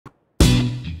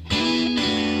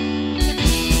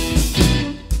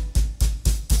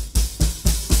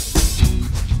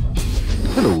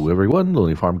everyone,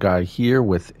 Lonely Farm Guy here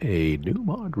with a new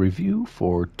mod review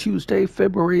for Tuesday,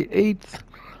 February 8th.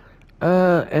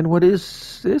 And what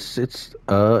is this? It's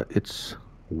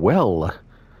Well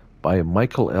by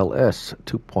MichalLS,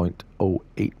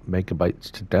 2.08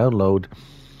 megabytes to download,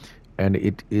 and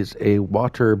it is a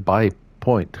water by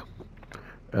point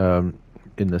in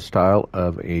the style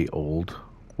of a old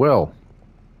well.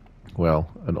 Well,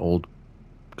 an old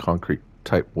concrete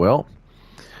type well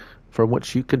from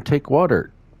which you can take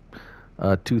water.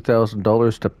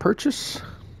 $2,000 to purchase.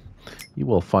 You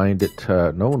will find it,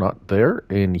 no, not there,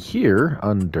 in here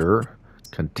under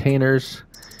containers,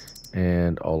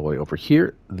 and all the way over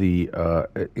here.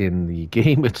 In the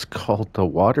game, it's called the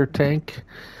water tank.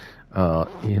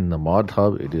 In the mod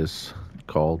hub, it is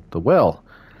called the well.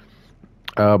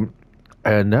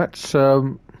 And that's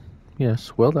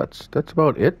yes, well, that's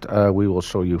about it. We will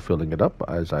show you filling it up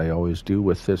as I always do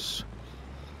with this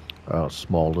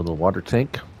small little water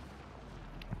tank.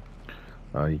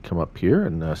 You come up here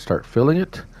and start filling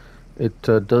it. It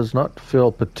does not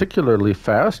fill particularly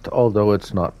fast, although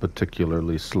it's not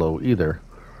particularly slow either.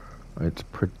 It's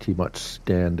pretty much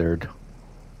standard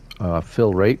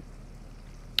fill rate.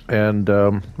 And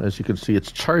as you can see,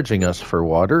 it's charging us for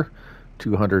water,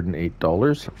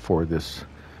 $208 for this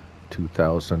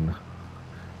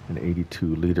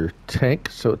 2,082 liter tank.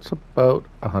 So it's about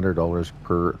 $100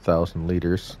 per 1,000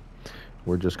 liters.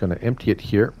 We're just going to empty it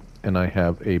here, and I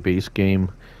have a base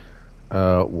game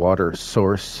water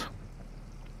source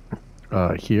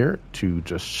here to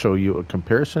just show you a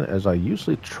comparison, as I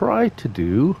usually try to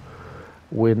do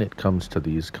when it comes to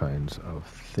these kinds of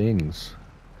things.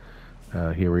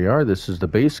 Here we are. This is the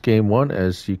base game one.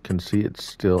 As you can see, it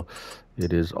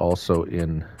is also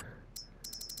in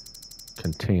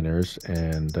containers,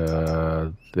 and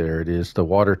there it is, the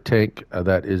water tank.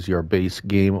 That is your base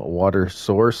game water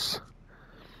source.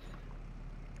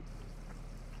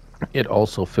 It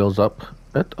also fills up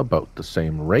at about the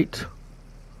same rate,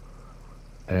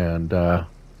 and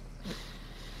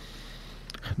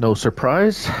no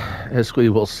surprise, as we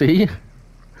will see,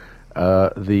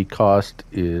 the cost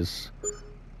is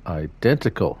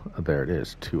identical. There it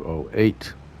is,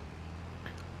 $208.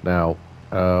 Now,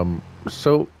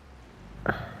 so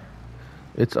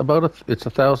it's about it's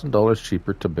 $1,000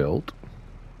 cheaper to build.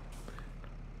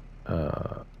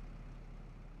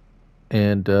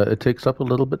 And it takes up a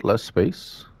little bit less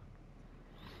space.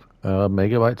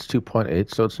 Megabytes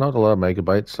 2.8, so it's not a lot of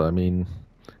megabytes. I mean,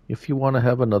 if you want to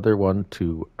have another one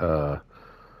to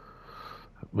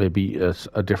maybe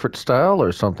a different style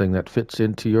or something that fits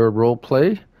into your role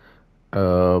play,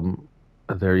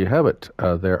 there you have it.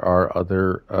 There are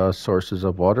other sources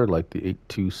of water, like the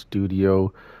 8.2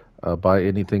 Studio Buy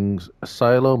Anything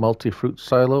silo, multi-fruit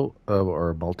silo,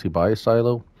 or multi-buy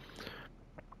silo.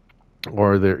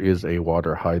 Or there is a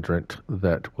water hydrant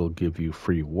that will give you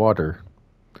free water.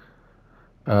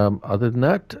 Other than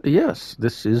that, yes,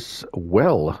 this is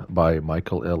Well by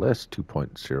MichalLS,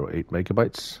 2.08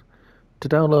 megabytes to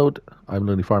download. I'm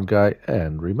Looney Farm Guy,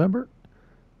 and remember,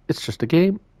 it's just a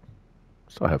game,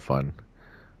 so have fun.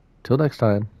 Till next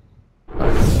time,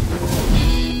 bye.